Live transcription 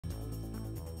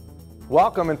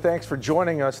Welcome and thanks for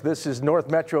joining us. This is North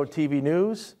Metro TV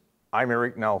News. I'm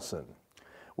Eric Nelson.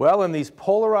 Well, in these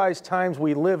polarized times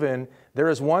we live in, there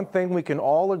is one thing we can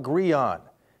all agree on.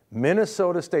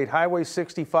 Minnesota State Highway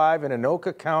 65 in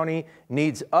Anoka County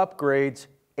needs upgrades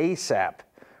ASAP.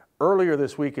 Earlier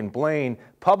this week in Blaine,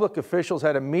 public officials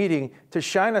had a meeting to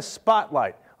shine a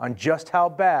spotlight on just how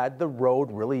bad the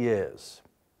road really is.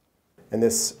 And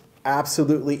this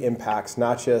absolutely impacts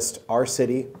not just our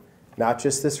city, not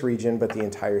just this region, but the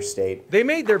entire state. They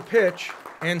made their pitch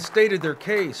and stated their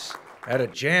case at a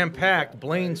jam-packed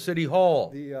Blaine City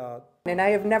Hall. And I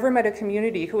have never met a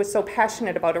community who is so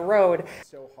passionate about a road.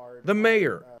 The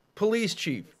mayor, police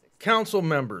chief, council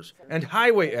members, and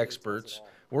highway experts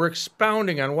were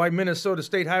expounding on why Minnesota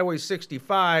State Highway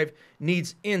 65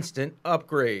 needs instant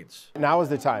upgrades. Now is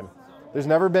the time. There's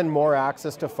never been more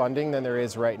access to funding than there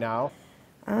is right now.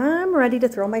 I'm ready to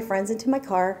throw my friends into my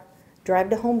car,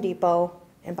 drive to Home Depot,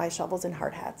 and buy shovels and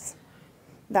hard hats.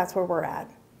 That's where we're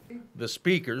at. The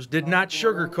speakers did not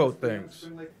sugarcoat things.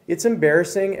 It's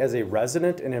embarrassing as a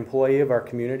resident and employee of our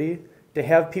community to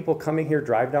have people coming here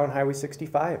drive down Highway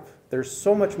 65. There's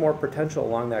so much more potential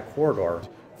along that corridor.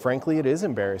 Frankly, it is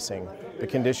embarrassing. The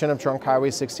condition of Trunk Highway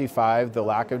 65, the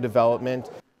lack of development.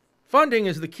 Funding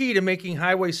is the key to making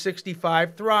Highway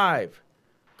 65 thrive.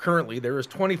 Currently, there is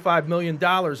 $25 million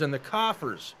in the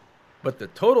coffers, but the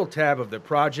total tab of the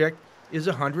project is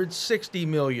 $160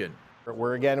 million.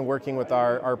 We're again working with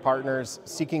our partners,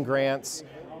 seeking grants,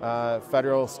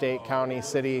 federal, state, county,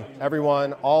 city,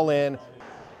 everyone, all in.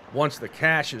 Once the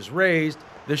cash is raised,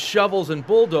 the shovels and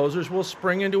bulldozers will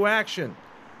spring into action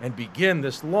and begin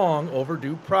this long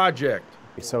overdue project.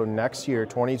 So next year,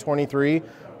 2023,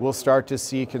 we'll start to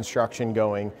see construction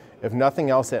going, if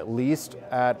nothing else, at least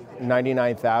at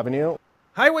 99th Avenue.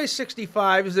 Highway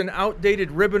 65 is an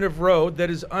outdated ribbon of road that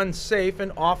is unsafe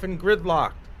and often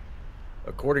gridlocked.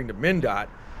 According to MnDOT,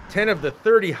 10 of the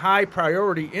 30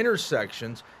 high-priority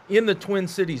intersections in the Twin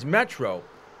Cities Metro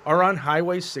are on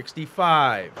Highway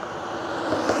 65.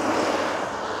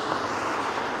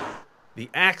 The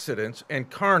accidents and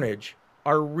carnage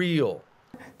are real.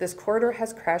 This corridor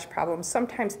has crash problems,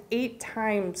 sometimes 8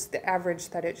 times the average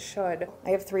that it should. I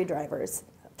have 3 drivers.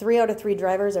 3 out of 3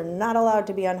 drivers are not allowed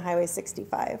to be on Highway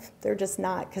 65. They're just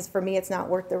not, because for me it's not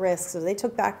worth the risk. So they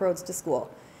took back roads to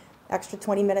school. Extra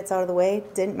 20 minutes out of the way,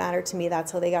 didn't matter to me,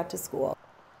 that's how they got to school.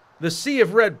 The sea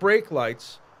of red brake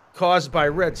lights, caused by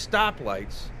red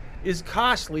stoplights, is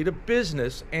costly to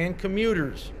business and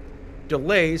commuters.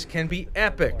 Delays can be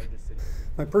epic.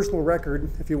 My personal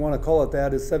record, if you want to call it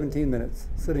that, is 17 minutes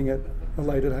sitting at a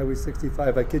light at Highway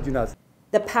 65. I kid you not.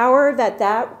 The power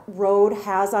that road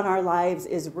has on our lives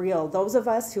is real. Those of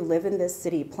us who live in this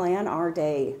city plan our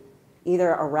day,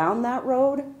 either around that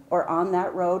road or on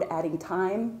that road, adding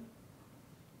time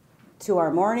to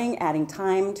our morning, adding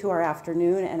time to our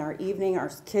afternoon and our evening, our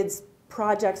kids'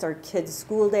 projects, our kids'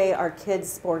 school day, our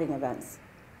kids' sporting events.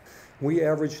 We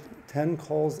averaged 10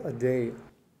 calls a day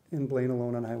in Blaine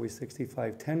alone on Highway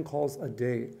 65, 10 calls a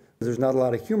day. There's not a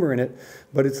lot of humor in it,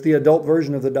 but it's the adult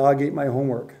version of the dog ate my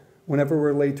homework. Whenever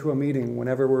we're late to a meeting,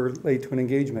 whenever we're late to an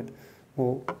engagement,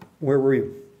 well, where were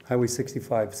you? Highway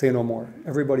 65, say no more.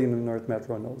 Everybody in the North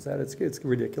Metro knows that. It's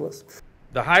ridiculous.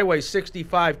 The Highway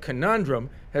 65 conundrum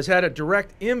has had a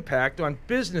direct impact on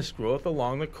business growth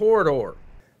along the corridor.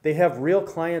 They have real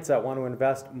clients that want to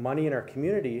invest money in our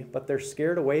community, but they're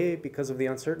scared away because of the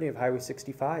uncertainty of Highway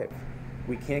 65.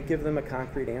 We can't give them a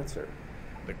concrete answer.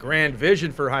 The grand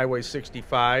vision for Highway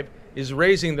 65 is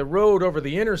raising the road over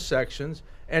the intersections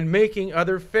and making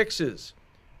other fixes,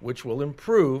 which will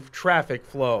improve traffic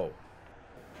flow.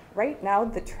 Right now,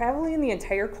 the traveling in the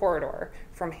entire corridor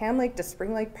from Ham Lake to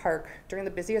Spring Lake Park during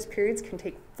the busiest periods can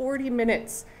take 40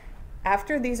 minutes.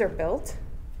 After these are built,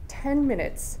 10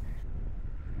 minutes.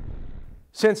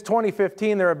 Since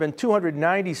 2015, there have been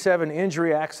 297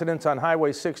 injury accidents on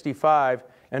Highway 65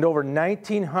 and over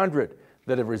 1,900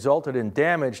 that have resulted in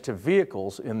damage to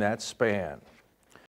vehicles in that span.